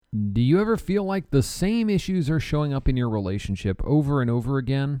Do you ever feel like the same issues are showing up in your relationship over and over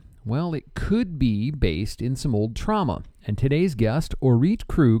again? Well, it could be based in some old trauma. And today's guest, Orit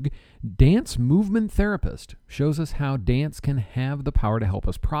Krug, dance movement therapist, shows us how dance can have the power to help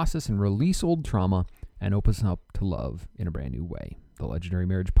us process and release old trauma and open us up to love in a brand new way. The Legendary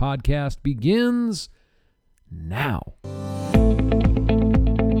Marriage Podcast begins now.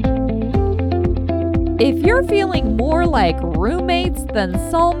 If you're feeling more like roommates than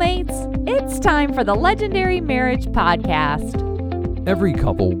soulmates, it's time for the Legendary Marriage Podcast. Every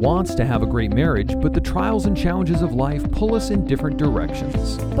couple wants to have a great marriage, but the trials and challenges of life pull us in different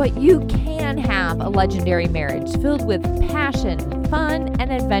directions. But you can have a legendary marriage filled with passion, fun,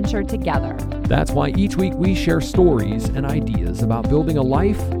 and adventure together. That's why each week we share stories and ideas about building a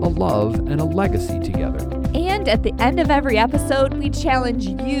life, a love, and a legacy together. And at the end of every episode, we challenge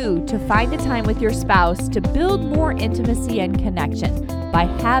you to find a time with your spouse to build more intimacy and connection by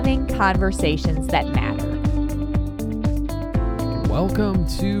having conversations that matter. Welcome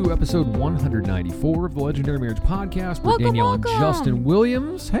to episode 194 of the Legendary Marriage Podcast with Danielle and Justin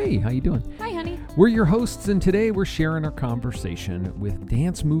Williams. Hey, how you doing? Hi, honey. We're your hosts, and today we're sharing our conversation with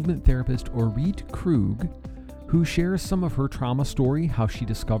dance movement therapist Orit Krug, who shares some of her trauma story, how she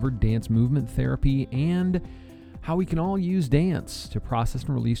discovered dance movement therapy, and how we can all use dance to process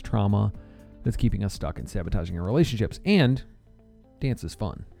and release trauma that's keeping us stuck and sabotaging our relationships. And dance is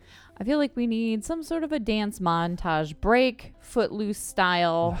fun. I feel like we need some sort of a dance montage break, Footloose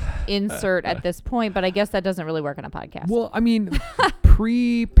style insert at this point, but I guess that doesn't really work on a podcast. Well, I mean,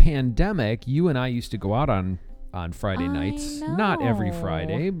 pre-pandemic, you and I used to go out on Friday nights. Not every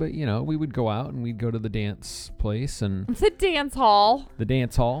Friday, but, you know, we would go out and we'd go to the dance place and... The dance hall. The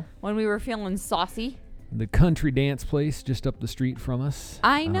dance hall. When we were feeling saucy. The country dance place just up the street from us.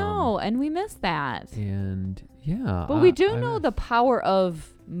 I know, and we miss that. And, yeah. But we do know the power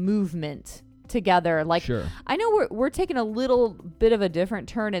of movement together. Like, sure. I know we're taking a little bit of a different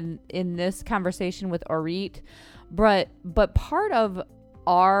turn in this conversation with Orit, but part of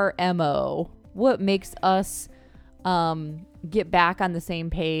our MO, what makes us get back on the same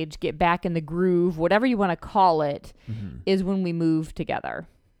page, get back in the groove, whatever you want to call it, is when we move together.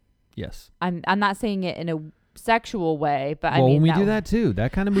 Yes. I'm not saying it in a sexual way, but well, I mean, when we do that too,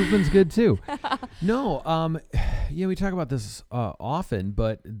 that kind of movement's good too. No, yeah, we talk about this often,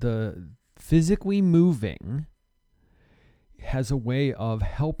 but the physically moving has a way of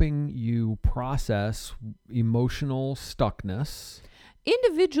helping you process emotional stuckness.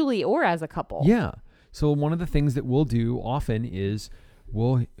 Individually or as a couple. Yeah. So one of the things that we'll do often is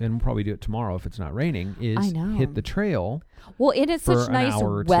we'll probably do it tomorrow if it's not raining, is hit the trail. Well, and it's such nice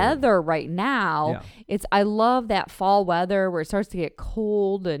weather right now. Yeah. I love that fall weather where it starts to get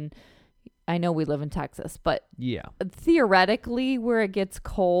cold, and I know we live in Texas, but yeah, theoretically where it gets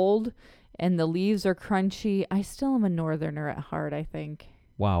cold and the leaves are crunchy, I still am a northerner at heart, I think.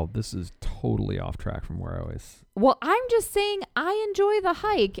 Wow, this is totally off track from where I was. Well, I'm just saying I enjoy the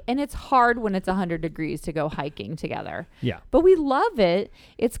hike, and it's hard when it's 100 degrees to go hiking together. Yeah. But we love it.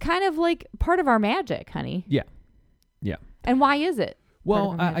 It's kind of like part of our magic, honey. Yeah. Yeah. And why is it?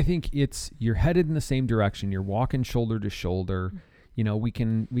 Well, I think you're headed in the same direction. You're walking shoulder to shoulder. You know, we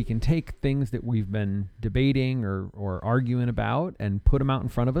can take things that we've been debating or arguing about and put them out in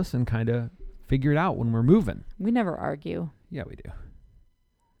front of us and kind of figure it out when we're moving. We never argue. Yeah, we do.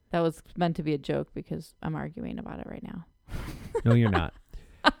 That was meant to be a joke because I'm arguing about it right now. No, you're not.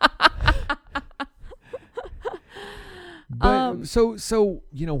 But so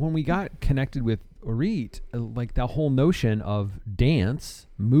you know, when we got connected with Orit, like the whole notion of dance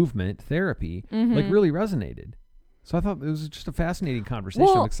movement therapy, like really resonated. So I thought it was just a fascinating conversation.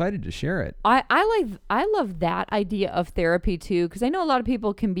 Well, I'm excited to share it. I love that idea of therapy too, because I know a lot of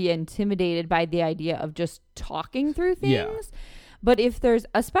people can be intimidated by the idea of just talking through things. Yeah. But if there's,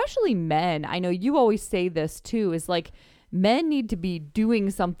 especially men, I know you always say this too, is like men need to be doing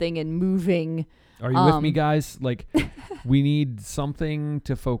something and moving. Are you with me, guys? Like, we need something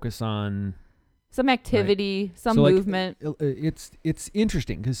to focus on. Some activity, right? Some movement. It's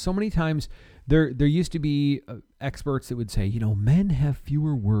interesting because so many times there used to be experts that would say, you know, men have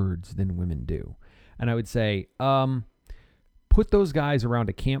fewer words than women do. And I would say, put those guys around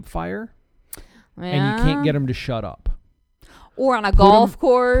a campfire and you can't get them to shut up. Or on a golf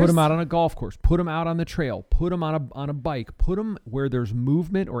course. Put them out on a golf course. Put them out on the trail. Put them on a bike. Put them where there's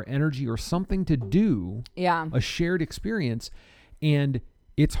movement or energy or something to do. Yeah. A shared experience. And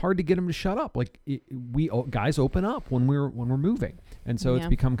it's hard to get them to shut up. Like guys open up when we're moving. And so it's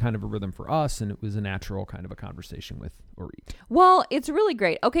become kind of a rhythm for us. And it was a natural kind of a conversation with Orit. Well, it's really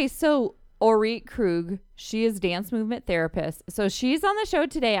great. Okay. So Orit Krug. She is dance movement therapist. So she's on the show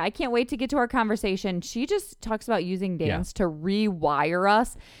today. I can't wait to get to our conversation. She just talks about using dance to rewire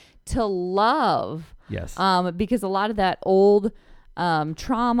us to love. Yes. Because a lot of that old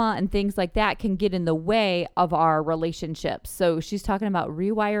trauma and things like that can get in the way of our relationships. So she's talking about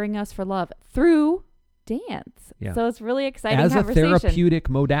rewiring us for love through dance. Yeah. So it's really exciting as a therapeutic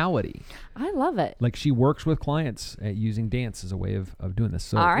modality. I love it. Like she works with clients at using dance as a way of doing this.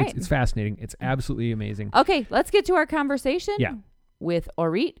 So all right. It's fascinating. It's absolutely amazing. Okay, let's get to our conversation with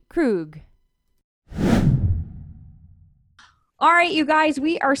Orit Krug. All right, you guys,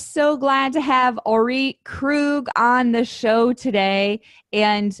 we are so glad to have Orit Krug on the show today.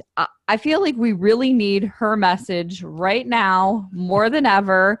 And I feel like we really need her message right now more than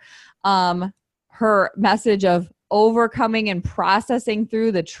ever. Her message of overcoming and processing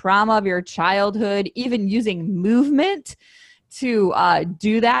through the trauma of your childhood, even using movement to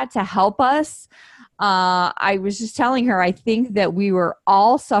do that to help us. I was just telling her, I think that we were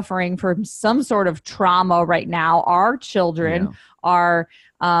all suffering from some sort of trauma right now. Our children are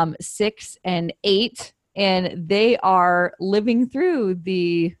 6 and 8, and they are living through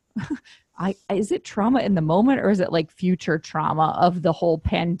the, is it trauma in the moment, or is it like future trauma of the whole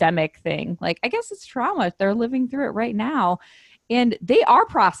pandemic thing? Like, I guess it's trauma. They're living through it right now, and they are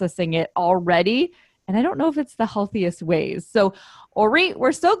processing it already. And I don't know if it's the healthiest ways. So, Orit,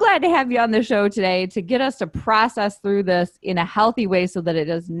 we're so glad to have you on the show today to get us to process through this in a healthy way so that it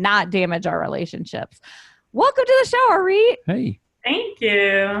does not damage our relationships. Welcome to the show, Orit. Hey. Thank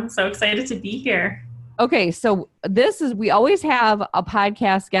you. I'm so excited to be here. Okay, so we always have a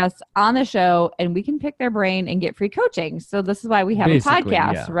podcast guest on the show, and we can pick their brain and get free coaching. So this is why we have a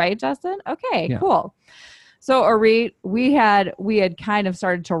podcast, right, Justin? Okay, cool. So Orit, we had kind of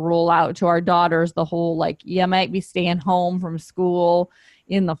started to roll out to our daughters the whole like, you might be staying home from school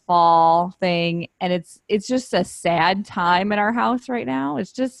in the fall thing, and it's just a sad time in our house right now.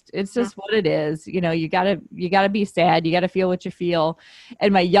 It's just what it is. You know, you gotta be sad. You gotta feel what you feel.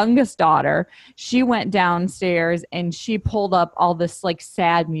 And my youngest daughter, she went downstairs and she pulled up all this like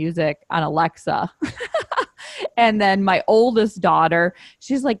sad music on Alexa. And then my oldest daughter,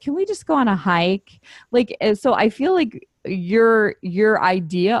 she's like, can we just go on a hike? Like, so I feel like your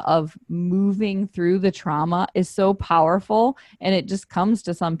idea of moving through the trauma is so powerful, and it just comes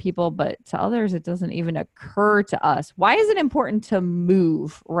to some people, but to others, it doesn't even occur to us. Why is it important to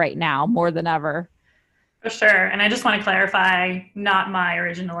move right now more than ever? For sure. And I just want to clarify, not my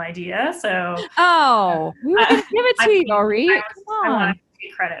original idea. So, we were going to give it to you, Orit. I want to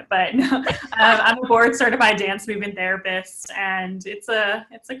take credit, but I'm a board certified dance movement therapist, and it's a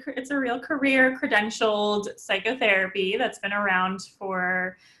real career credentialed psychotherapy that's been around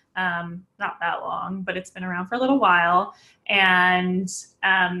for not that long, but it's been around for a little while. And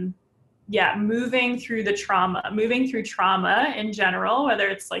moving through trauma in general, whether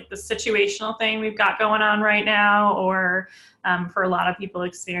it's like the situational thing we've got going on right now, or for a lot of people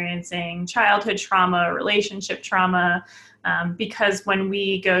experiencing childhood trauma, relationship trauma, because when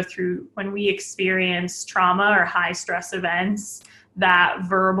we experience trauma or high stress events, that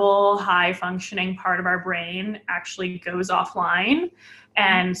verbal high functioning part of our brain actually goes offline.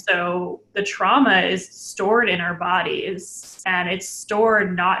 And so the trauma is stored in our bodies, and it's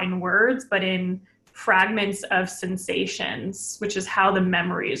stored not in words, but in fragments of sensations, which is how the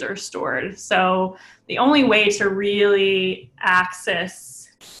memories are stored. So the only way to really access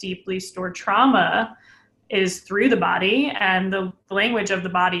deeply stored trauma is through the body, and the language of the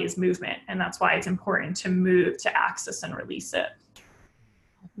body is movement. And that's why it's important to move to access and release it.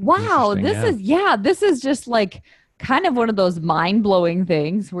 Wow. This is just like kind of one of those mind-blowing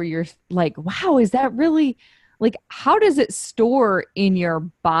things where you're like, wow, is that really, like, how does it store in your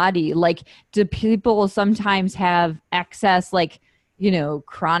body? Like, do people sometimes have excess, like, you know,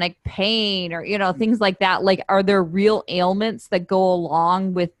 chronic pain or, you know, things like that? Like, are there real ailments that go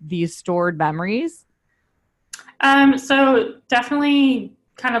along with these stored memories? So definitely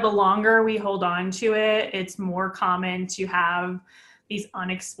kind of the longer we hold on to it, it's more common to have these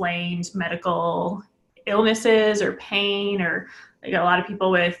unexplained medical illnesses or pain, or like a lot of people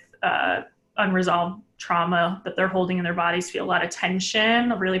with unresolved trauma that they're holding in their bodies feel a lot of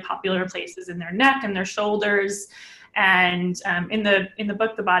tension, really popular places in their neck and their shoulders. And in the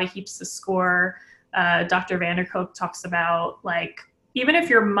book, The Body Keeps the Score, Dr. Vanderkolk talks about, like, even if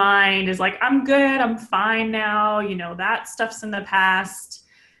your mind is like, I'm good, I'm fine now, you know, that stuff's in the past.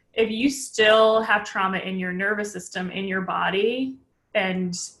 If you still have trauma in your nervous system, in your body,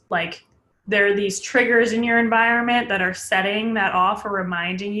 and like there are these triggers in your environment that are setting that off or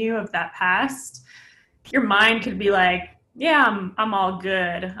reminding you of that past, your mind could be like, yeah, I'm all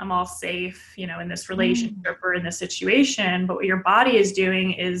good. I'm all safe, in this relationship or in this situation. But what your body is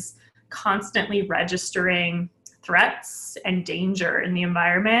doing is constantly registering threats and danger in the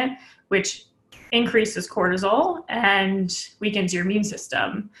environment, which increases cortisol and weakens your immune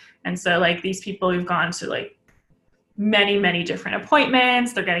system. And so like these people who've gone to like many, many different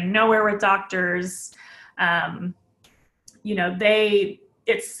appointments, they're getting nowhere with doctors.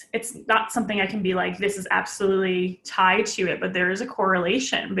 It's not something I can be like, this is absolutely tied to it, but there is a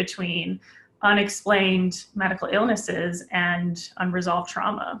correlation between unexplained medical illnesses and unresolved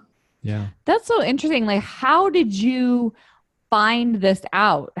trauma. Yeah. That's so interesting. Like, how did you find this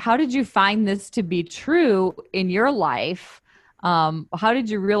out? How did you find this to be true in your life? How did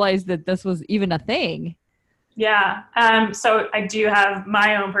you realize that this was even a thing? Yeah. So I do have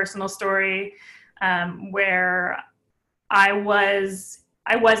my own personal story where I was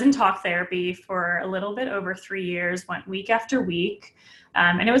in talk therapy for a little bit over 3 years, went week after week.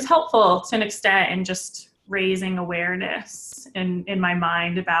 And it was helpful to an extent in just raising awareness in my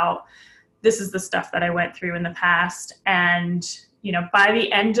mind about this is the stuff that I went through in the past. And, by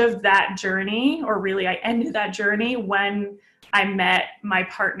the end of that journey, or really I ended that journey when I met my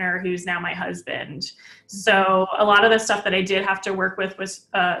partner, who's now my husband. So a lot of the stuff that I did have to work with was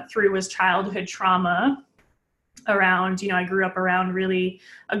childhood trauma around, I grew up around really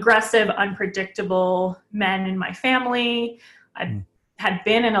aggressive, unpredictable men in my family. I had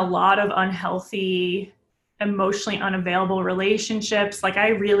been in a lot of unhealthy, emotionally unavailable relationships. Like I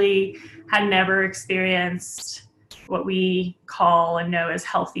really had never experienced what we call and know as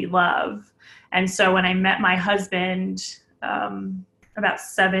healthy love. And so when I met my husband about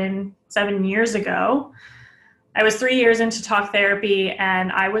seven years ago, I was 3 years into talk therapy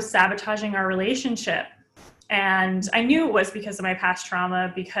and I was sabotaging our relationship. And I knew it was because of my past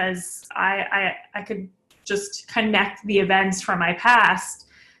trauma, because I could just connect the events from my past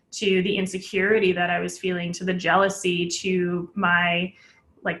to the insecurity that I was feeling, to the jealousy, to my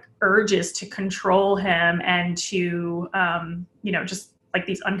like urges to control him, and to, just like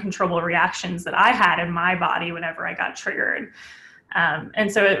these uncontrollable reactions that I had in my body whenever I got triggered.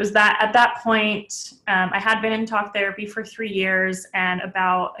 And so it was that at that point, I had been in talk therapy for 3 years, and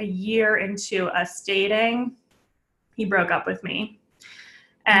about a year into us dating, he broke up with me.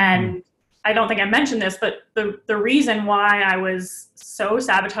 And I don't think I mentioned this, but the reason why I was so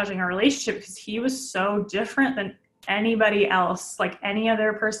sabotaging our relationship, because he was so different than anybody else, like any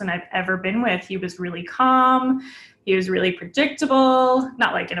other person I've ever been with. He was really calm. He was really predictable,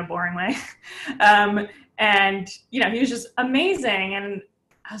 not like in a boring way. And, he was just amazing. And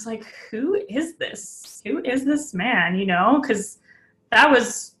I was like, who is this? Who is this man? Because that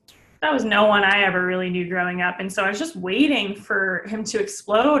was no one I ever really knew growing up. And so I was just waiting for him to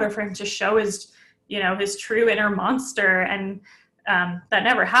explode, or for him to show his, his true inner monster. And that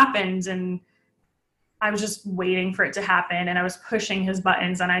never happened. And I was just waiting for it to happen. And I was pushing his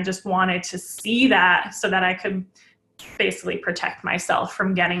buttons, and I just wanted to see that so that I could basically protect myself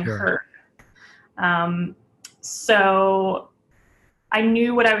from getting hurt. So I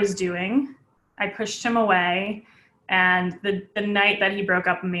knew what I was doing. I pushed him away. And the night that he broke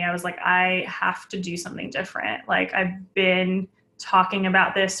up with me, I was like, I have to do something different. Like, I've been talking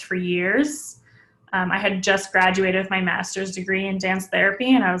about this for years. I had just graduated with my master's degree in dance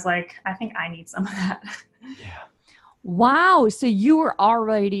therapy, and I was like, I think I need some of that. Yeah. Wow. So you were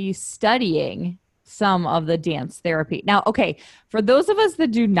already studying some of the dance therapy. Now, okay, for those of us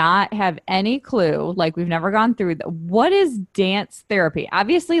that do not have any clue, like we've never gone through that, what is dance therapy?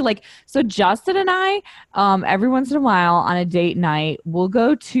 Obviously, like, so Justin and I, every once in a while on a date night, we'll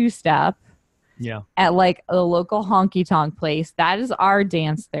go two-step at like a local honky tonk place. That is our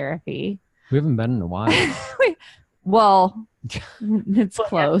dance therapy. We haven't been in a while. Well, it's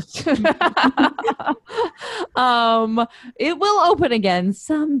closed. It will open again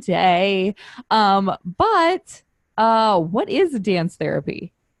someday. But what is dance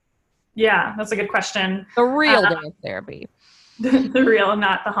therapy? Yeah, that's a good question. The real dance therapy. The real,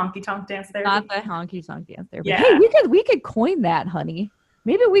 not the honky tonk dance therapy. Not the honky tonk dance therapy. Yeah. Hey, we could coin that, honey.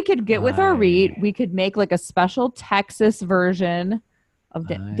 Maybe we could get with Orit. We could make like a special Texas version of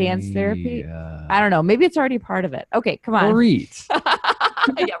dance therapy. I don't know. Maybe it's already part of it. Okay, come on. Orit.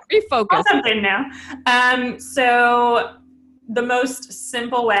 Yeah, refocus. Something now. So the most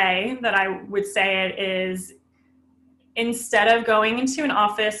simple way that I would say it is, instead of going into an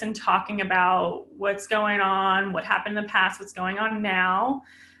office and talking about what's going on, what happened in the past, what's going on now,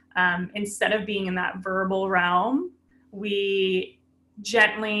 instead of being in that verbal realm, we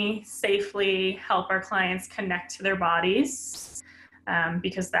gently, safely help our clients connect to their bodies.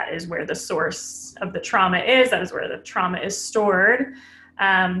 because that is where the source of the trauma is. That is where the trauma is stored.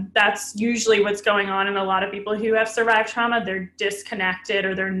 That's usually what's going on in a lot of people who have survived trauma. They're disconnected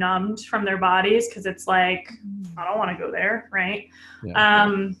or they're numbed from their bodies because it's like, I don't want to go there, right? Yeah.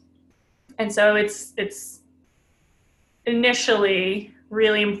 And so it's initially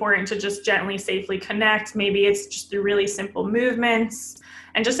really important to just gently, safely connect. Maybe it's just through really simple movements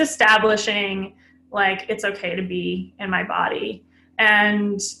and just establishing like it's okay to be in my body.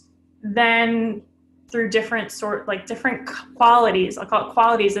 And then through different qualities, I'll call it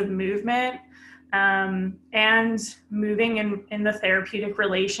qualities of movement, and moving in the therapeutic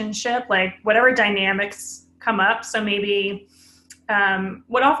relationship, like whatever dynamics come up. So maybe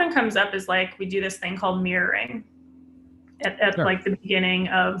what often comes up is like we do this thing called mirroring at sure. like the beginning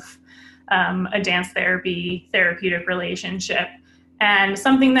of a dance therapeutic relationship. And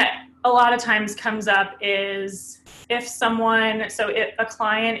something that a lot of times comes up is if a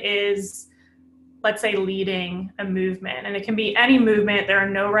client is, let's say, leading a movement, and it can be any movement. There are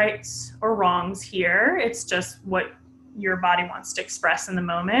no rights or wrongs here. It's just what your body wants to express in the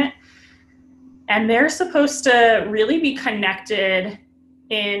moment. And they're supposed to really be connected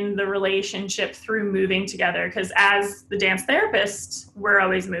in the relationship through moving together, because as the dance therapist, we're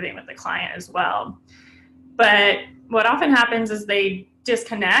always moving with the client as well. But what often happens is they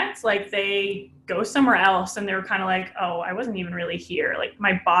disconnect, like they go somewhere else, and they're kind of like, oh, I wasn't even really here. Like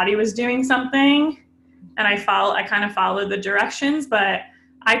my body was doing something and I kind of followed the directions, but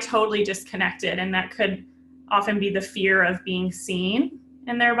I totally disconnected. And that could often be the fear of being seen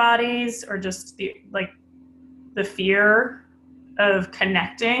in their bodies, or just the fear of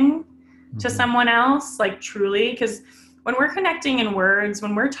connecting to someone else, like truly. Because when we're connecting in words,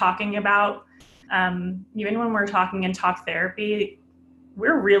 when we're talking about, even when we're talking in talk therapy,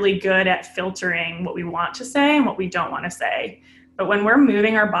 we're really good at filtering what we want to say and what we don't want to say. But when we're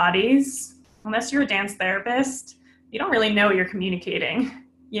moving our bodies, unless you're a dance therapist, you don't really know what you're communicating,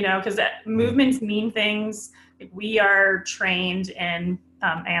 because movements mean things. We are trained in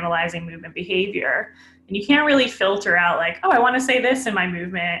analyzing movement behavior. And you can't really filter out like, oh, I want to say this in my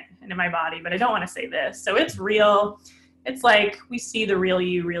movement and in my body, but I don't want to say this. So it's real. It's like we see the real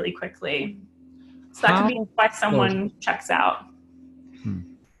you really quickly. So that could be why someone checks out.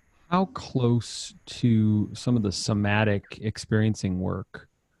 How close to some of the somatic experiencing work,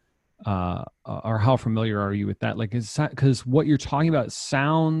 or how familiar are you with that? Like, because what you're talking about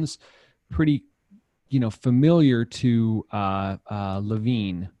sounds pretty, familiar to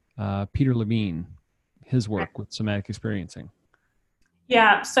Levine, Peter Levine, his work with somatic experiencing.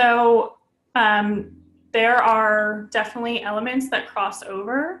 Yeah. So there are definitely elements that cross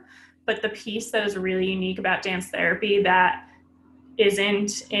over, but the piece that is really unique about dance therapy that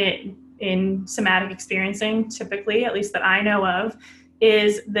isn't in somatic experiencing, typically, at least that I know of,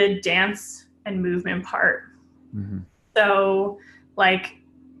 is the dance and movement part. Mm-hmm. So like,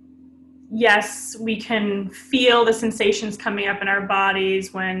 yes, we can feel the sensations coming up in our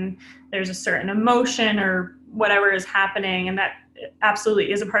bodies when there's a certain emotion or whatever is happening. And that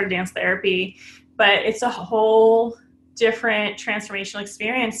absolutely is a part of dance therapy, but it's a whole different transformational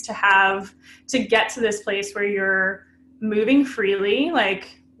experience to get to this place where you're moving freely,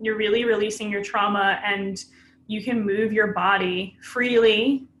 like you're really releasing your trauma, and you can move your body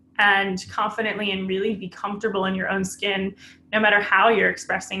freely and confidently and really be comfortable in your own skin, no matter how you're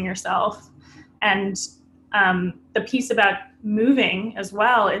expressing yourself. And the piece about moving as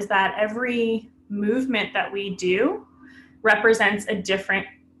well is that every movement that we do represents a different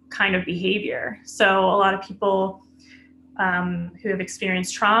kind of behavior. So a lot of people who have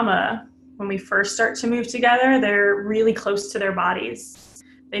experienced trauma, when we first start to move together, they're really close to their bodies.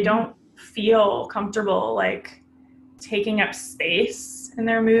 They don't feel comfortable like taking up space in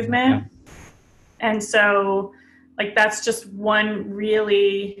their movement. Yeah. And so like that's just one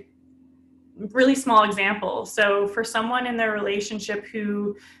really, really small example. So for someone in their relationship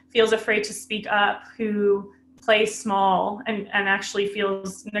who feels afraid to speak up, who plays small and actually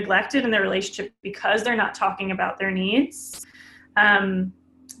feels neglected in their relationship because they're not talking about their needs,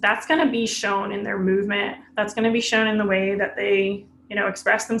 that's going to be shown in their movement. That's going to be shown in the way that they,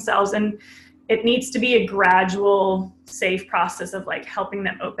 express themselves. And it needs to be a gradual, safe process of like helping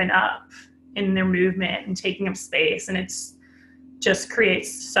them open up in their movement and taking up space. And it's just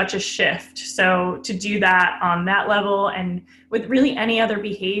creates such a shift. So to do that on that level, and with really any other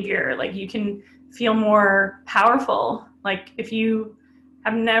behavior, like you can feel more powerful. Like if you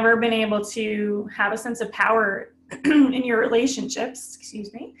have never been able to have a sense of power in your relationships,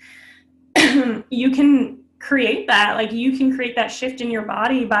 you can create that. Like you can create that shift in your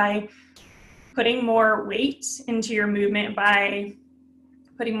body by putting more weight into your movement, by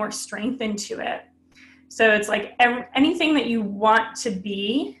putting more strength into it. So it's like anything that you want to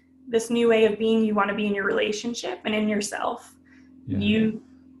be, this new way of being, you want to be in your relationship and in yourself. Yeah. We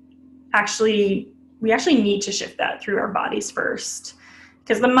actually need to shift that through our bodies first.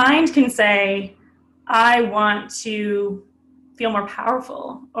 Because the mind can say, I want to feel more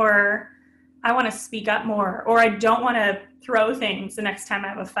powerful, or I want to speak up more, or I don't want to throw things the next time I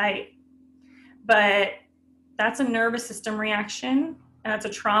have a fight. But that's a nervous system reaction, and that's a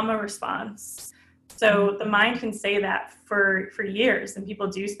trauma response. So the mind can say that for years, and people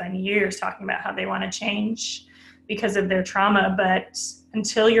do spend years talking about how they want to change because of their trauma. But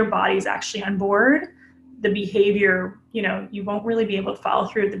until your body's actually on board, the behavior, you won't really be able to follow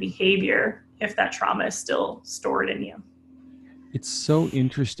through with the behavior if that trauma is still stored in you. It's so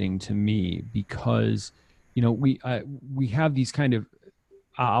interesting to me because, we have these kind of,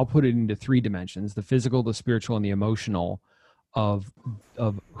 I'll put it into 3 dimensions: the physical, the spiritual, and the emotional of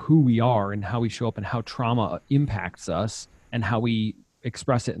who we are and how we show up and how trauma impacts us and how we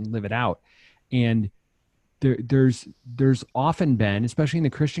express it and live it out. And there's often been, especially in the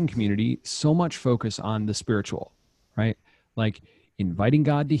Christian community, so much focus on the spiritual, right? Like inviting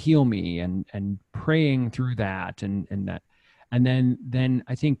God to heal me and praying through that and that. And then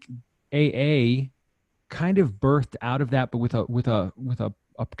I think AA kind of birthed out of that, but with a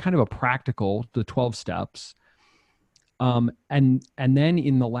kind of a practical, the 12 steps. And then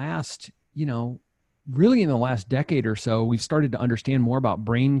in the last, really in the last decade or so, we've started to understand more about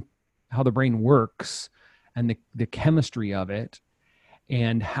how the brain works and the chemistry of it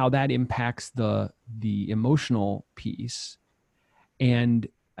and how that impacts the emotional piece. And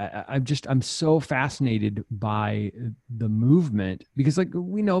I'm so fascinated by the movement because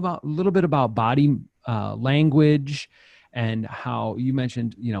we know a little bit about body language and how you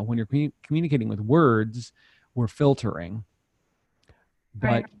mentioned, when you're communicating with words, we're filtering, but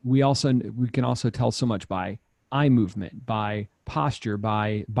right. we can also tell so much by eye movement, by posture,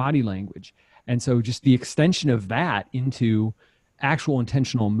 by body language. And so just the extension of that into actual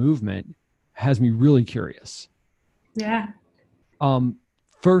intentional movement has me really curious. Yeah.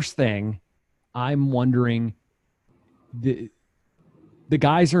 First thing, I'm wondering, the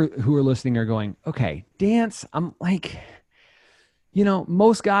guys who are listening are going, okay, dance. I'm like,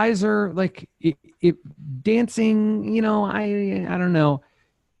 most guys are like dancing, I don't know.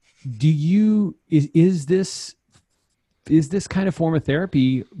 Is this kind of form of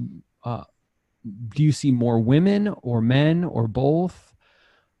therapy? Do you see more women or men or both?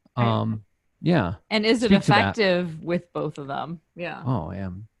 Yeah. And is it effective with both of them? Yeah. Oh, yeah.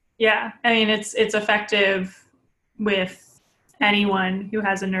 Yeah. I mean, it's effective with anyone who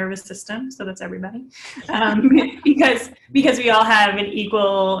has a nervous system. So that's everybody. Because we all have an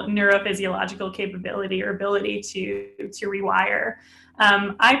equal neurophysiological capability or ability to rewire.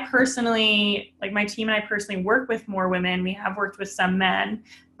 I personally, my team and I personally work with more women. We have worked with some men,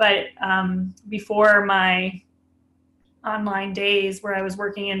 but before my online days where I was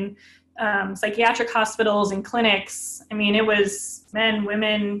working in psychiatric hospitals and clinics, I mean, it was men,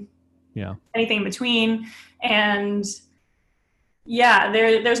 women, anything in between. And yeah,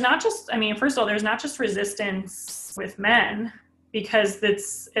 there's not just, first of all, there's not just resistance with men, because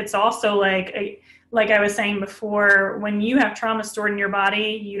it's also like I was saying before, when you have trauma stored in your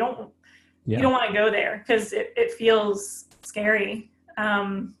body, you don't want to go there because it feels scary.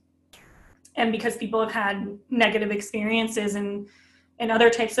 And because people have had negative experiences in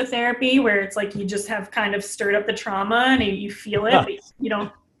other types of therapy where it's like you just have kind of stirred up the trauma and you feel it, but you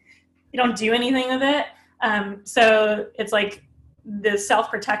don't do anything with it. So it's like the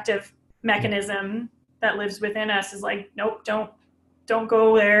self-protective mechanism that lives within us is like, nope, don't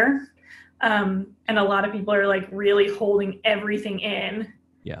go there. And a lot of people are like really holding everything in.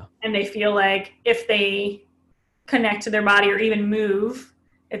 Yeah. And they feel like if they connect to their body or even move,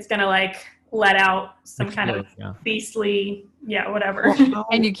 it's going to like let out some kind of beastly, whatever.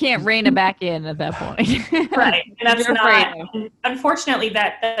 And you can't rein it back in at that point. Right. And that's not, unfortunately,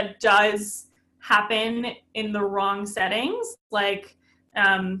 that does happen in the wrong settings. Like,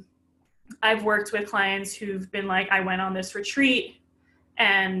 I've worked with clients who've been like, I went on this retreat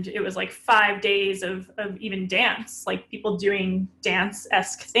and it was like 5 days of even dance, like people doing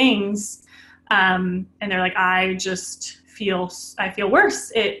dance-esque things. And they're like, I feel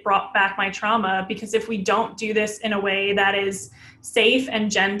worse. It brought back my trauma, because if we don't do this in a way that is safe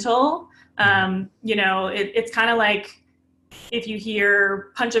and gentle, it's kind of like if you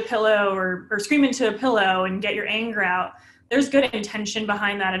hear punch a pillow or scream into a pillow and get your anger out, there's good intention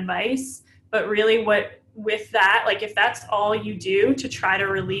behind that advice. But really with that, like if that's all you do to try to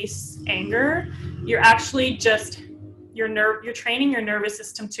release anger, you're actually just you're training your nervous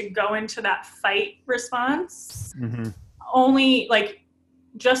system to go into that fight response only like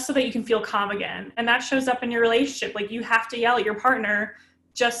just so that you can feel calm again. And that shows up in your relationship. Like you have to yell at your partner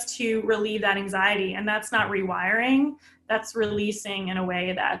just to relieve that anxiety. And that's not rewiring. That's releasing in a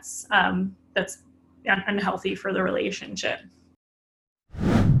way that's unhealthy for the relationship.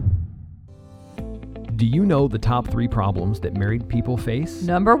 Do you know the top 3 problems that married people face?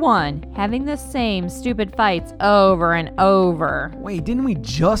 Number 1, having the same stupid fights over and over. Wait, didn't we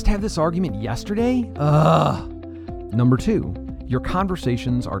just have this argument yesterday? Number 2, your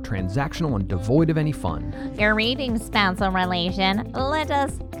conversations are transactional and devoid of any fun. Your reading spousal relation. Let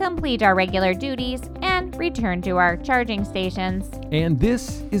us complete our regular duties and return to our charging stations. And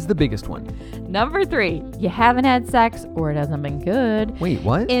this is the biggest one. Number 3, you haven't had sex or it hasn't been good. Wait,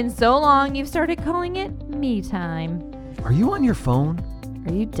 what? In so long, you've started calling it me time. Are you on your phone?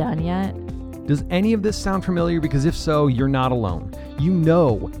 Are you done yet? Does any of this sound familiar? Because if so, you're not alone. You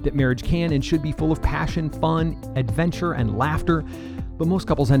know that marriage can and should be full of passion, fun, adventure, and laughter, but most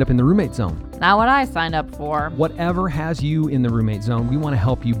couples end up in the roommate zone. Not what I signed up for. Whatever has you in the roommate zone, we want to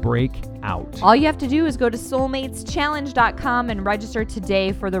help you break out. All you have to do is go to soulmateschallenge.com and register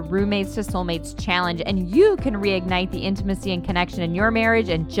today for the Roommates to Soulmates Challenge, and you can reignite the intimacy and connection in your marriage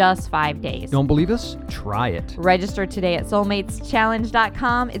in just 5 days. Don't believe us? Try it. Register today at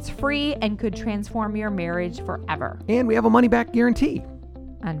soulmateschallenge.com. It's free and could transform your marriage forever. And we have a money-back guarantee.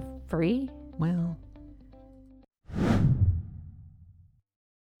 And free? Well...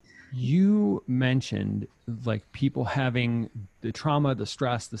 You mentioned like people having the trauma, the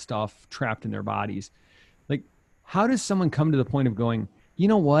stress, the stuff trapped in their bodies. Like, how does someone come to the point of going, you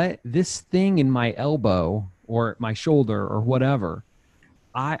know what, this thing in my elbow or my shoulder or whatever,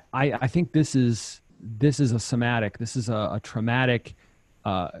 I think this is a somatic, this is a traumatic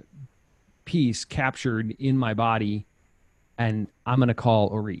piece captured in my body, and I'm going to call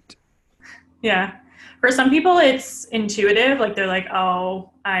Orit. Yeah. For some people, it's intuitive. Like they're like, oh,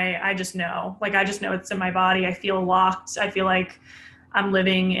 I just know. Like, I just know it's in my body. I feel locked. I feel like I'm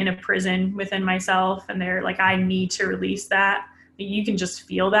living in a prison within myself. And they're like, I need to release that. You can just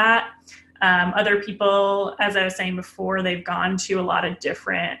feel that. Other people, as I was saying before, they've gone to a lot of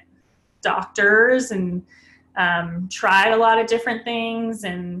different doctors and tried a lot of different things.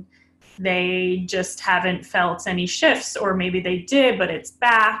 And they just haven't felt any shifts, or maybe they did, but it's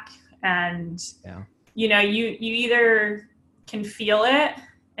back. And yeah. You know, you either can feel it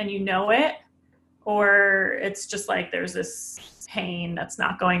and you know it, or it's just like there's this pain that's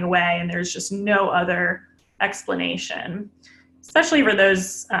not going away and there's just no other explanation, especially for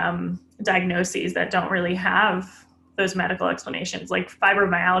those diagnoses that don't really have those medical explanations. Like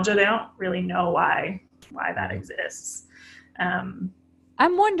fibromyalgia, they don't really know why that exists. I'm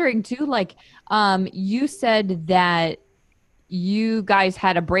wondering too, like you said that you guys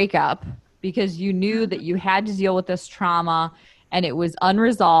had a breakup because you knew that you had to deal with this trauma and it was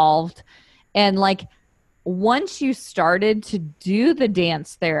unresolved. And like, once you started to do the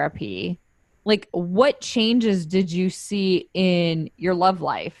dance therapy, like what changes did you see in your love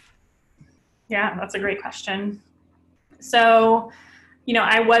life? Yeah, that's a great question. So, you know,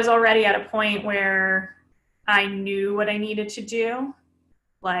 I was already at a point where I knew what I needed to do.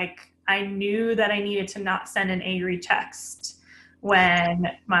 Like, I knew that I needed to not send an angry text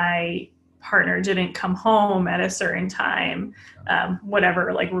when my partner didn't come home at a certain time,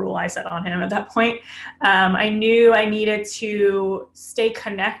 whatever like rule I set on him at that point. I knew I needed to stay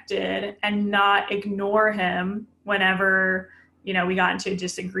connected and not ignore him whenever, you know, we got into a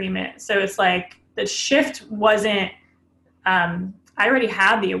disagreement. So it's like the shift wasn't, I already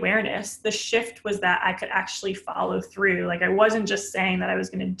had the awareness. The shift was that I could actually follow through. Like I wasn't just saying that I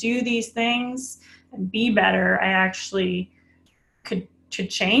was going to do these things and be better. I actually could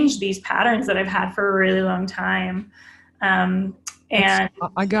change these patterns that I've had for a really long time. And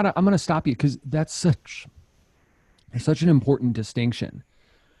I'm going to stop you because that's such an important distinction.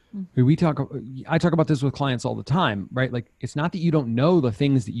 I talk about this with clients all the time, right? Like, it's not that you don't know the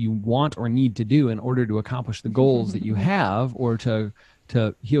things that you want or need to do in order to accomplish the goals that you have, or to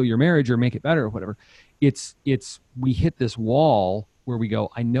heal your marriage or make it better or whatever. It's we hit this wall where we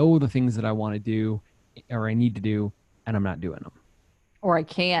go, I know the things that I want to do or I need to do, and I'm not doing them. Or I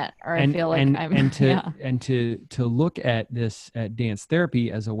can't, or I feel like to look at this at dance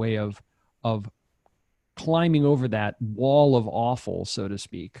therapy as a way of climbing over that wall of awful, so to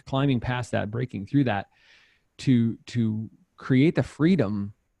speak, climbing past that, breaking through that, to create the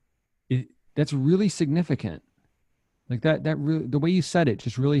freedom. That's really significant. Like that really, the way you said it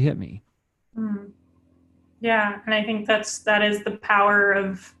just really hit me. Yeah, and I think that is the power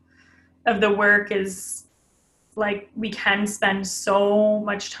of the work, is like we can spend so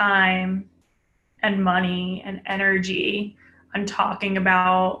much time and money and energy on talking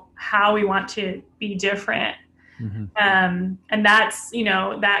about how we want to be different. Mm-hmm. And that's,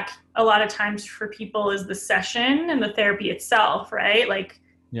 that a lot of times for people is the session and the therapy itself, right? Like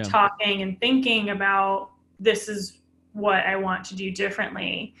talking and thinking about, this is what I want to do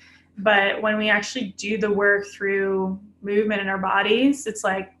differently. But when we actually do the work through movement in our bodies, it's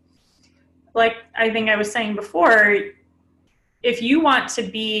like I think I was saying before, if you want to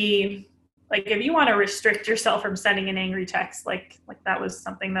be like, if you want to restrict yourself from sending an angry text, like that was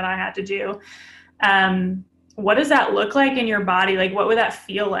something that I had to do. What does that look like in your body? Like, what would that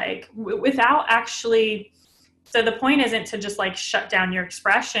feel like without actually, so the point isn't to just like shut down your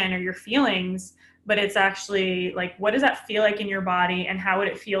expression or your feelings, but it's actually like, what does that feel like in your body, and how would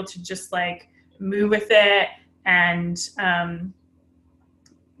it feel to just like move with it and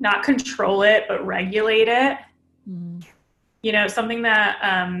not control it, but regulate it? Mm.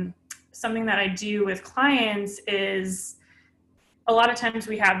 Something that I do with clients is a lot of times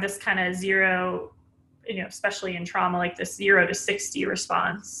we have this kind of zero, especially in trauma, like this 0 to 60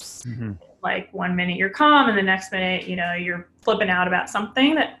 response. Mm-hmm. Like 1 minute you're calm and the next minute, you're flipping out about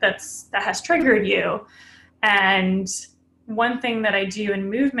something that has triggered you. And one thing that I do in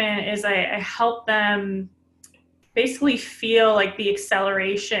movement is I help them basically feel like the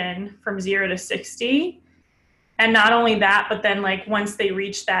acceleration from 0 to 60. And not only that, but then like once they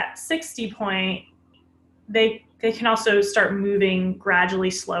reach that 60 point, they can also start moving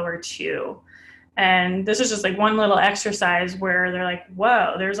gradually slower too. And this is just like one little exercise where they're like,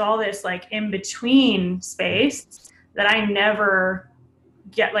 whoa, there's all this like in between space that I never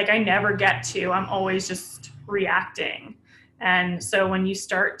get to. I'm always just reacting. And so when you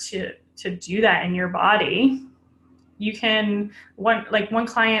start to do that in your body, you can, one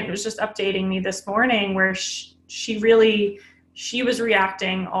client was just updating me this morning where she was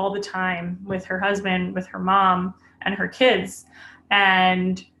reacting all the time with her husband, with her mom and her kids.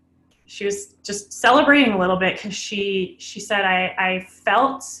 And she was just celebrating a little bit because she said, I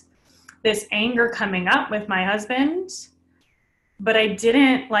felt this anger coming up with my husband, but I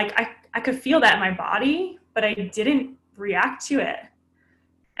didn't I could feel that in my body, but I didn't react to it.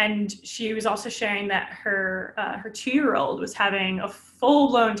 And she was also sharing that her 2-year-old was having a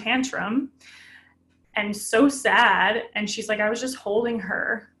full-blown tantrum and so sad. And she's like, I was just holding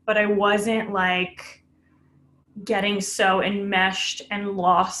her, but I wasn't like getting so enmeshed and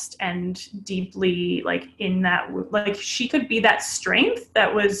lost and deeply like in that, like she could be that strength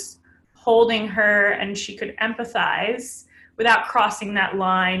that was holding her, and she could empathize without crossing that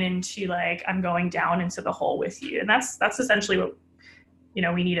line into like, I'm going down into the hole with you. And that's essentially what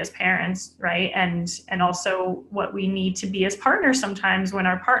we need as parents, right? And also what we need to be as partners sometimes when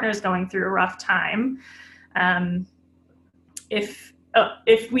our partner is going through a rough time. If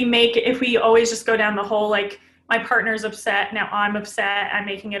we always just go down the whole like, my partner's upset, now I'm upset, I'm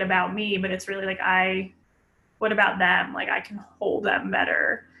making it about me, but it's really like, what about them? Like I can hold them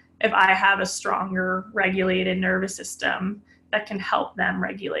better if I have a stronger regulated nervous system that can help them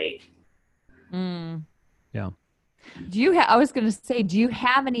regulate. Mm. Yeah. I was going to say, do you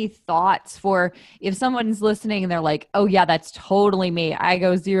have any thoughts for if someone's listening and they're like, oh yeah, that's totally me. I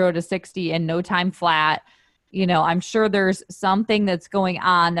go 0 to 60 in no time flat. I'm sure there's something that's going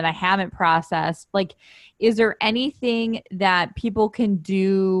on that I haven't processed. Like, is there anything that people can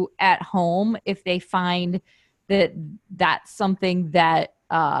do at home if they find that that's something that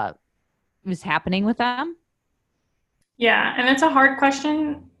is happening with them? Yeah. And it's a hard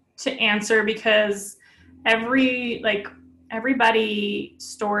question to answer because everybody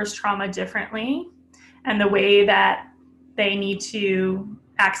stores trauma differently, and the way that they need to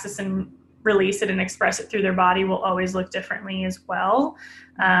access and release it and express it through their body will always look differently as well.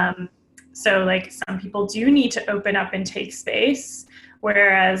 So like some people do need to open up and take space,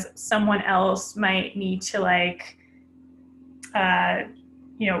 whereas someone else might need to like,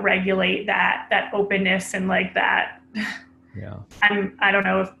 regulate that openness and like that. Yeah. I don't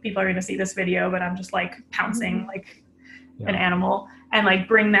know if people are going to see this video, but I'm just like pouncing like an animal and like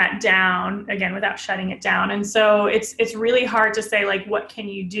bring that down again without shutting it down. And so it's really hard to say like, what can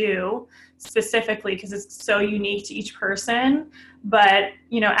you do specifically? Because it's so unique to each person. But,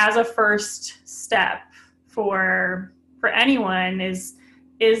 as a first step for anyone is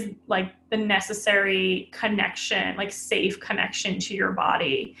like the necessary connection, like safe connection to your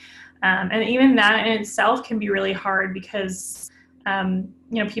body. And even that in itself can be really hard because,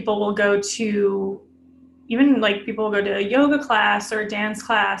 people will go to a yoga class or a dance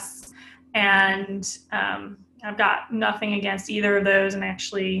class. And I've got nothing against either of those and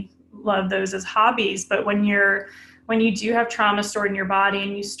actually love those as hobbies. But when you do have trauma stored in your body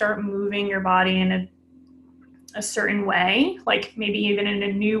and you start moving your body in a certain way, like maybe even in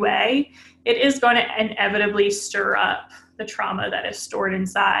a new way, it is going to inevitably stir up the trauma that is stored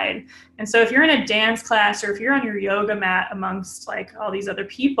inside. And so if you're in a dance class or if you're on your yoga mat amongst like all these other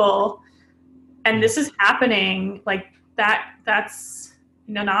people, and this is happening, like that's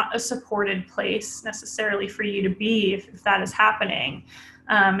not a supported place necessarily for you to be if that is happening.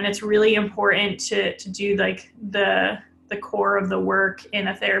 And it's really important to do like the core of the work in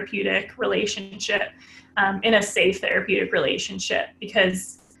a therapeutic relationship, in a safe therapeutic relationship,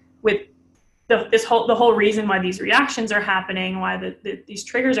 because with the whole reason why these reactions are happening, why these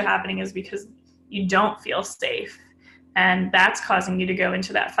triggers are happening, is because you don't feel safe. And that's causing you to go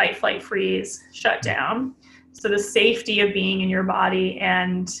into that fight, flight, freeze, shut down. So the safety of being in your body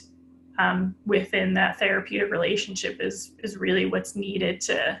and within that therapeutic relationship is really what's needed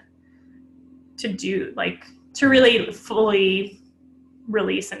to really fully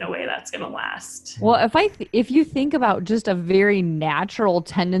release in a way that's going to last. Well, if you think about just a very natural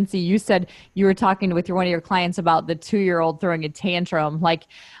tendency, you said you were talking with one of your clients about the 2-year-old throwing a tantrum. Like,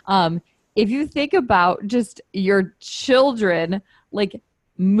 if you think about just your children, like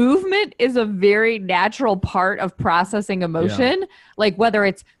movement is a very natural part of processing emotion. Yeah. Like whether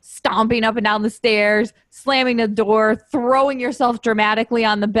it's stomping up and down the stairs, slamming the door, throwing yourself dramatically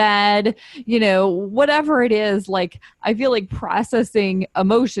on the bed, whatever it is, like I feel like processing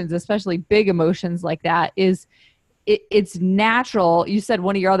emotions, especially big emotions like that, it's natural. You said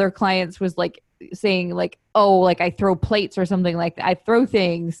one of your other clients was like saying like, oh, like I throw plates or something like that. I throw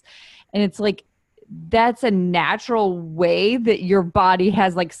things. And it's like, that's a natural way that your body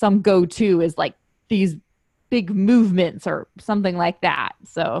has like some go-to is like these big movements or something like that.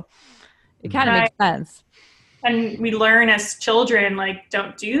 So it kind of makes sense. And we learn as children, like,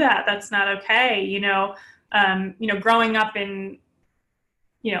 don't do that. That's not okay. Growing up in,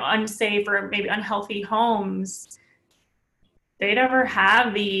 unsafe or maybe unhealthy homes, they never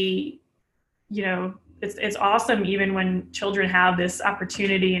have the, it's awesome even when children have this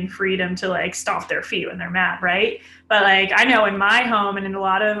opportunity and freedom to like stomp their feet when they're mad, right? But like I know in my home and in a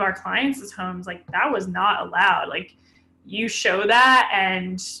lot of our clients' homes, like that was not allowed. Like you show that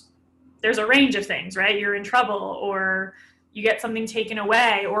and there's a range of things, right? You're in trouble or you get something taken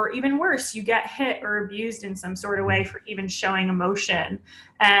away, or even worse, you get hit or abused in some sort of way for even showing emotion.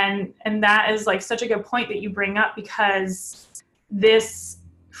 And that is like such a good point that you bring up, because this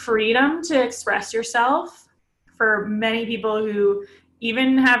freedom to express yourself for many people who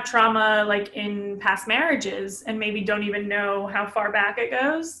even have trauma like in past marriages and maybe don't even know how far back it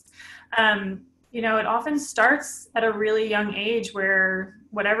goes, it often starts at a really young age where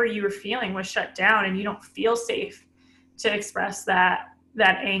whatever you were feeling was shut down and you don't feel safe to express that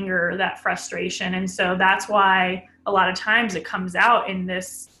anger, that frustration. And so that's why a lot of times it comes out in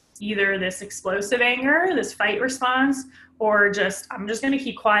either this explosive anger, this fight response, or I'm just going to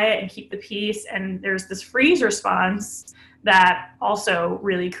keep quiet and keep the peace. And there's this freeze response that also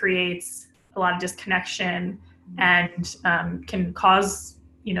really creates a lot of disconnection and can cause,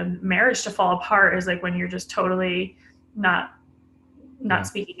 marriage to fall apart, is like when you're just totally not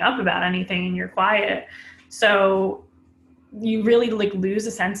speaking up about anything and you're quiet. So you really like lose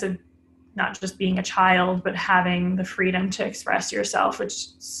a sense of not just being a child, but having the freedom to express yourself, which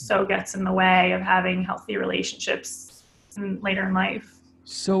so gets in the way of having healthy relationships later in life.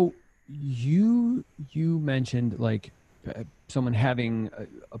 So you mentioned like someone having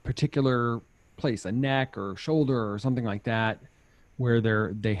a particular place, a neck or shoulder or something like that, where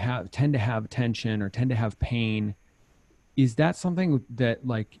they tend to have tension or tend to have pain. Is that something that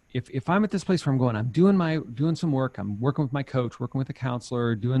like if I'm at this place where I'm going, I'm doing some work, I'm working with my coach, working with a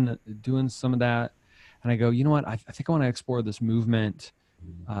counselor, doing some of that, and I go, you know what, I think I want to explore this movement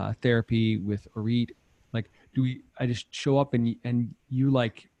therapy with Orit. Like, I just show up and you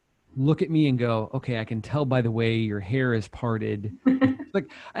like look at me and go, okay, I can tell by the way your hair is parted. Like,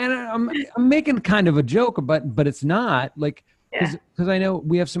 and I'm making kind of a joke, but it's not like, because I know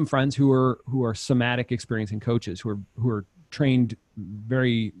we have some friends who are somatic experiencing coaches who are trained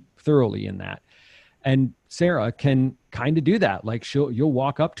very thoroughly in that. And Sarah can kind of do that. Like you'll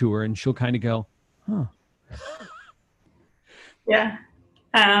walk up to her and she'll kind of go, huh. Yeah.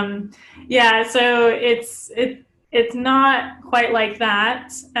 So it's not quite like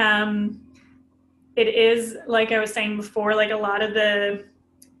that. It is, like I was saying before, like a lot of the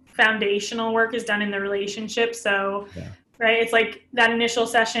foundational work is done in the relationship. So, right, it's like that initial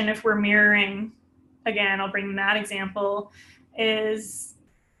session, if we're mirroring, again, I'll bring that example, is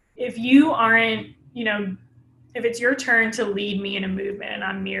if you aren't, if it's your turn to lead me in a movement and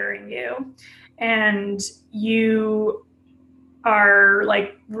I'm mirroring you, and you are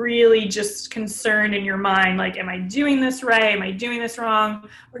like really just concerned in your mind, like, am I doing this right? Am I doing this wrong?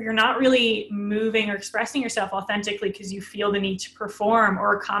 Or you're not really moving or expressing yourself authentically because you feel the need to perform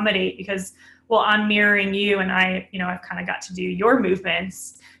or accommodate because, well, I'm mirroring you and I've kind of got to do your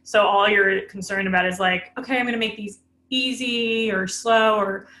movements. So all you're concerned about is like, okay, I'm going to make these easy or slow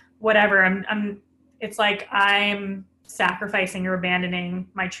or whatever. It's like I'm sacrificing or abandoning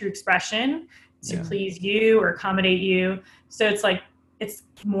my true expression to please you or accommodate you. So it's like, it's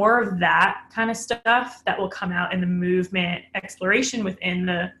more of that kind of stuff that will come out in the movement exploration within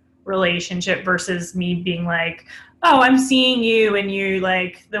the relationship versus me being like, oh, I'm seeing you and you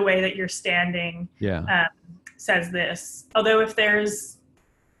like the way that you're standing says this. Although if there's,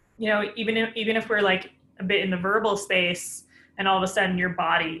 even if we're like a bit in the verbal space and all of a sudden your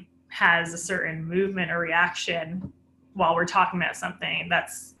body has a certain movement or reaction while we're talking about something,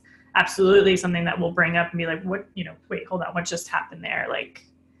 that's absolutely something that we'll bring up and be like, what, wait, hold on, what just happened there? Like,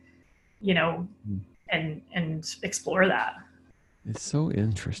 and explore that. It's so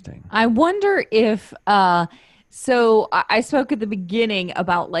interesting. I wonder if, so I spoke at the beginning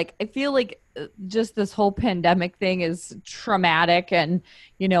about like, I feel like just this whole pandemic thing is traumatic and,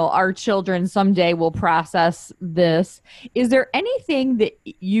 our children someday will process this. Is there anything that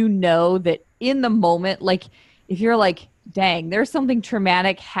that in the moment, like if you're like, dang, there's something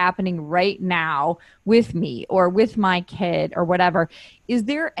traumatic happening right now with me or with my kid or whatever. Is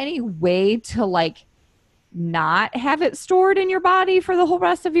there any way to like not have it stored in your body for the whole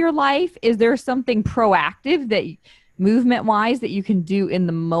rest of your life? Is there something proactive that movement wise that you can do in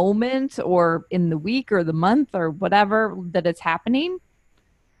the moment or in the week or the month or whatever that it's happening?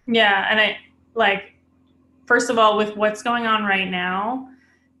 Yeah. And I like, first of all, with what's going on right now,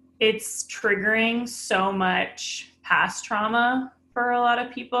 it's triggering so much past trauma for a lot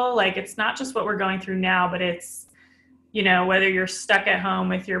of people. Like it's not just what we're going through now, but it's, whether you're stuck at home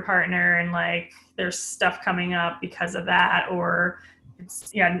with your partner and like there's stuff coming up because of that, or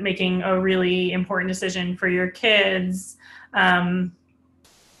it's making a really important decision for your kids.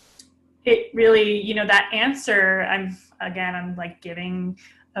 It really, that answer, I'm like giving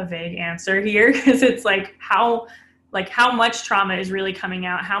a vague answer here because it's like how much trauma is really coming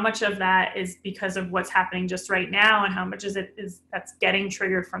out, how much of that is because of what's happening just right now, and how much is that's getting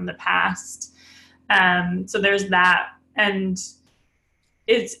triggered from the past. So there's that. And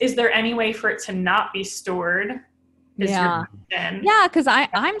is there any way for it to not be stored? Yeah, because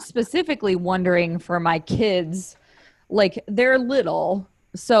I'm specifically wondering for my kids, like they're little,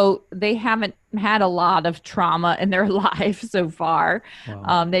 so they haven't had a lot of trauma in their life so far.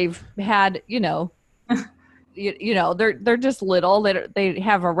 Wow. They've had, they're just little. They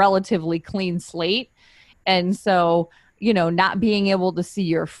have a relatively clean slate. And so, not being able to see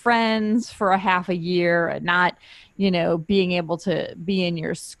your friends for a half a year and not, being able to be in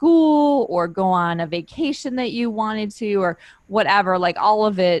your school or go on a vacation that you wanted to or whatever, like all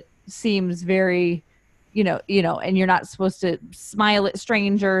of it seems very, and you're not supposed to smile at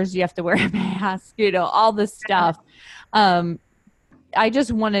strangers. You have to wear a mask, all this stuff. I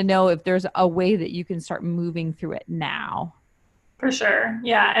just want to know if there's a way that you can start moving through it now. For sure.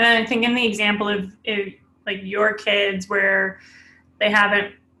 Yeah. And I think in the example of like your kids where they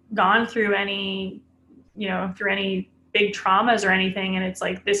haven't gone through any, through any big traumas or anything. And it's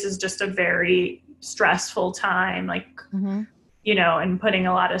like, this is just a very stressful time, like, and putting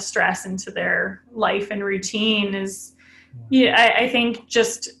a lot of stress into their life and routine is, I think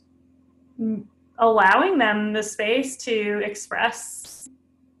just allowing them the space to express,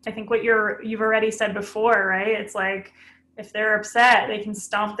 I think what you've already said before, right? It's like, if they're upset, they can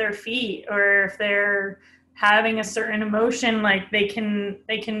stomp their feet, or if they're having a certain emotion, like they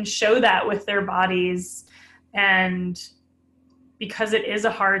can show that with their bodies. And because it is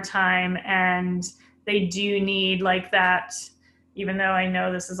a hard time and they do need like that, even though I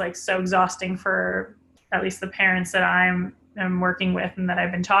know this is like so exhausting for at least the parents that I'm working with and that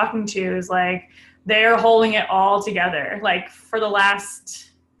I've been talking to, is like they're holding it all together like for the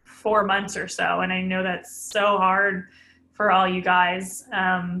last 4 months or so. And I know that's so hard for all you guys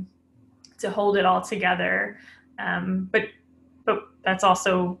to hold it all together. But that's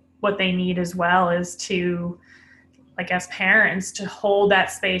also what they need as well, is to, like as parents, to hold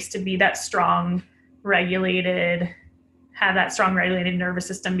that space, to be that strong, regulated, have that strong regulated nervous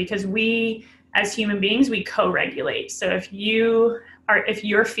system, because we as human beings, we co-regulate. So if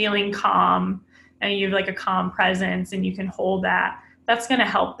you're feeling calm and you have like a calm presence and you can hold that, that's going to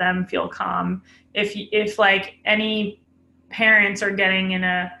help them feel calm. If like any parents are getting in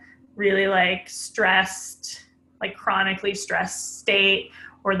a really like stressed like chronically stressed state,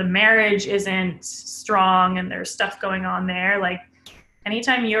 or the marriage isn't strong and there's stuff going on there, like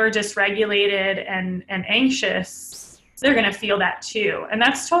anytime you're dysregulated and anxious, they're going to feel that too. And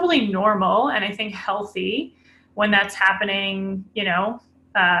that's totally normal. And I think healthy when that's happening, you know,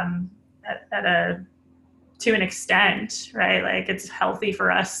 to an extent, right? Like it's healthy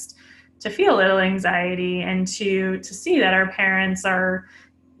for us to feel a little anxiety and to see that our parents are,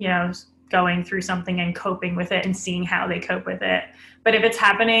 you know, going through something and coping with it and seeing how they cope with it. But if it's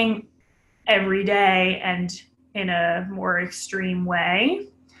happening every day and in a more extreme way,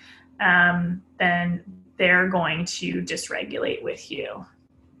 then they're going to dysregulate with you.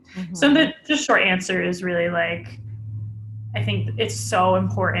 Mm-hmm. So the short answer is really like, I think it's so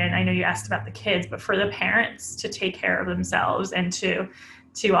important. I know you asked about the kids, but for the parents to take care of themselves and to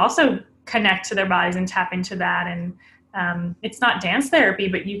also connect to their bodies and tap into that. And it's not dance therapy,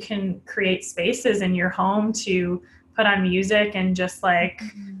 but you can create spaces in your home to put on music and just like,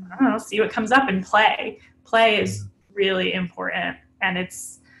 I don't know, see what comes up and play. Play is really important. And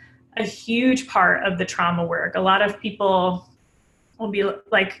it's a huge part of the trauma work. A lot of people will be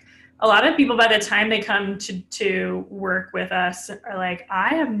like, a lot of people by the time they come to work with us are like, I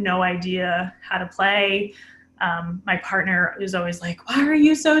have no idea how to play. My partner is always like, why are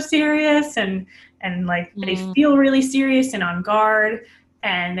you so serious? And like they feel really serious and on guard,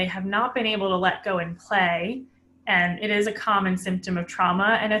 and they have not been able to let go and play. And it is a common symptom of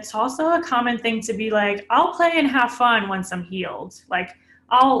trauma. And it's also a common thing to be like, I'll play and have fun once I'm healed. Like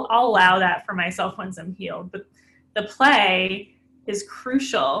I'll allow that for myself once I'm healed. But the play is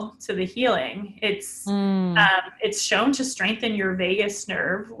crucial to the healing. It's shown to strengthen your vagus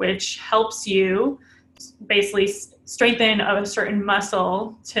nerve, which helps you basically strengthen a certain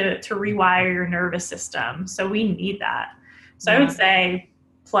muscle to rewire your nervous system. So we need that. So I would say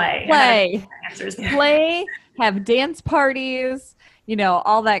play. Play, have dance parties, you know,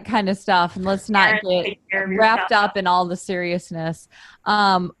 all that kind of stuff. And let's not get wrapped up in all the seriousness.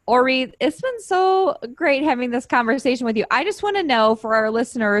 Orit, it's been so great having this conversation with you. I just want to know, for our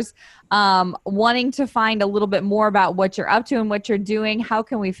listeners wanting to find a little bit more about what you're up to and what you're doing, how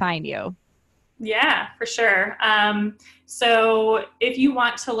can we find you? Yeah, for sure. So if you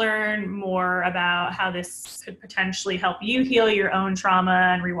want to learn more about how this could potentially help you heal your own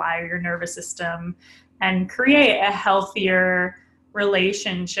trauma and rewire your nervous system and create a healthier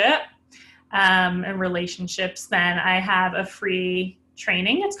relationship and relationships, then I have a free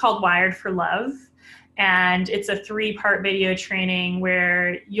training. It's called Wired for Love. And it's a 3-part video training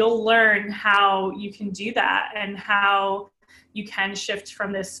where you'll learn how you can do that and how you can shift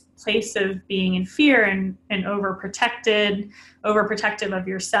from this place of being in fear and overprotective of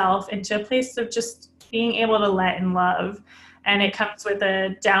yourself into a place of just being able to let in love. And it comes with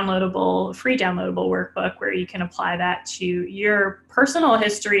a free downloadable workbook where you can apply that to your personal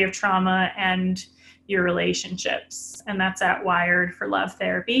history of trauma and your relationships. And that's at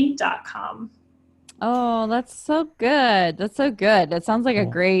wiredforlovetherapy.com. Oh, that's so good. That's so good. That sounds like a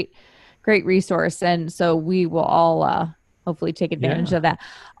great resource. And so we will all hopefully take advantage of that.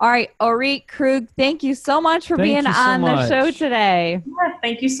 All right, Orit, Krug, thank you so much for being on the show today. Yeah,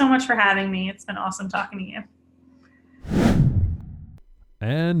 thank you so much for having me. It's been awesome talking to you.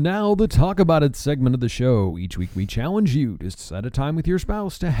 And now the Talk About It segment of the show. Each week we challenge you to set a time with your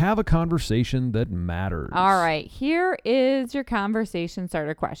spouse to have a conversation that matters. All right, here is your conversation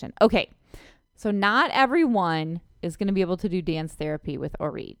starter question. Okay, so not everyone is going to be able to do dance therapy with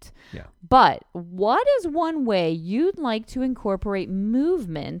Orit. Yeah. But what is one way you'd like to incorporate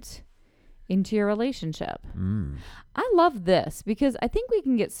movement into your relationship? I love this because I think we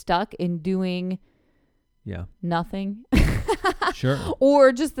can get stuck in doing nothing. Sure.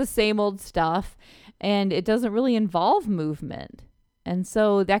 Or just the same old stuff, and it doesn't really involve movement. And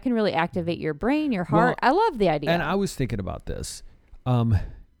so that can really activate your brain, your heart. Well, I love the idea. And I was thinking about this,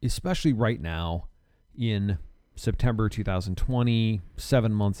 especially right now in September 2020,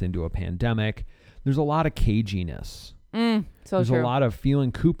 7 months into a pandemic. There's a lot of caginess. There's a lot of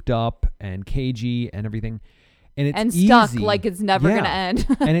feeling cooped up and cagey and everything. And it's stuck like it's never going to end.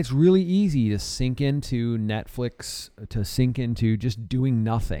 And it's really easy to sink into Netflix, to sink into just doing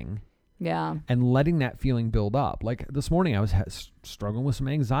nothing. Yeah. And letting that feeling build up. Like this morning, I was struggling with some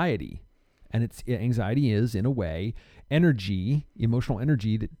anxiety. And anxiety is, in a way, energy, emotional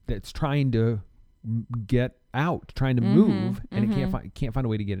energy that's trying to get out, trying to move, and it can't find a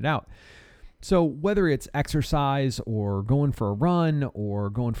way to get it out. So whether it's exercise or going for a run or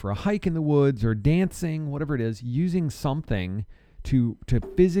going for a hike in the woods or dancing, whatever it is, using something to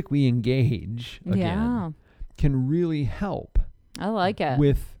physically engage again can really help. I like it.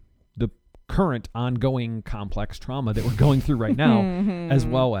 With the current ongoing complex trauma that we're going through right now, as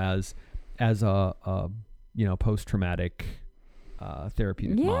well as a post-traumatic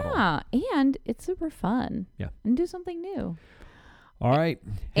therapeutic model. Yeah, and it's super fun. Yeah. And do something new. All right.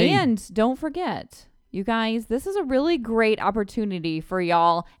 Hey. And don't forget, you guys, this is a really great opportunity for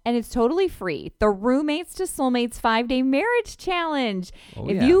y'all, and it's totally free. The Roommates to Soulmates 5-Day Marriage Challenge.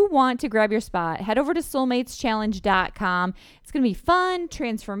 If you want to grab your spot, head over to soulmateschallenge.com. It's going to be fun,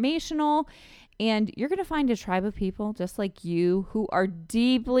 transformational, and you're going to find a tribe of people just like you who are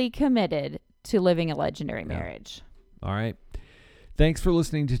deeply committed to living a legendary marriage. All right. Thanks for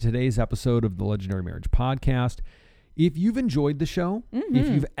listening to today's episode of the Legendary Marriage Podcast. If you've enjoyed the show, if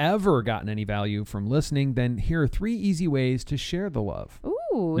you've ever gotten any value from listening, then here are 3 easy ways to share the love.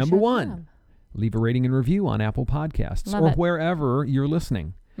 Ooh, Number 1, leave a rating and review on Apple Podcasts or wherever you're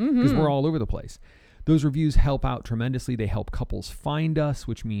listening, because we're all over the place. Those reviews help out tremendously. They help couples find us,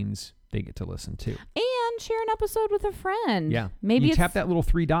 which means they get to listen too. And share an episode with a friend. Yeah. Maybe you tap that little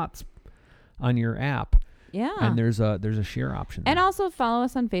 3 dots on your app. Yeah. And there's a share option there. And also follow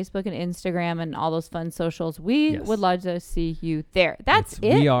us on Facebook and Instagram and all those fun socials. We would love to see you there. That's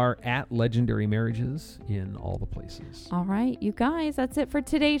it. We are at Legendary Marriages in all the places. All right, you guys, that's it for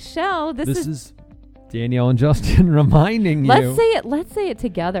today's show. This is Danielle and Justin reminding you. Let's say it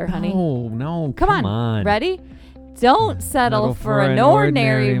together, honey. No, come on. Ready? Don't settle for an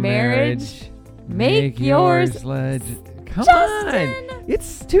ordinary marriage. Make yours Come Justin. on.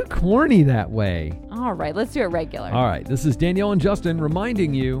 It's too corny that way. All right, let's do it regular. All right, this is Danielle and Justin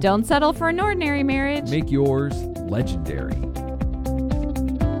reminding you. Don't settle for an ordinary marriage. Make yours legendary.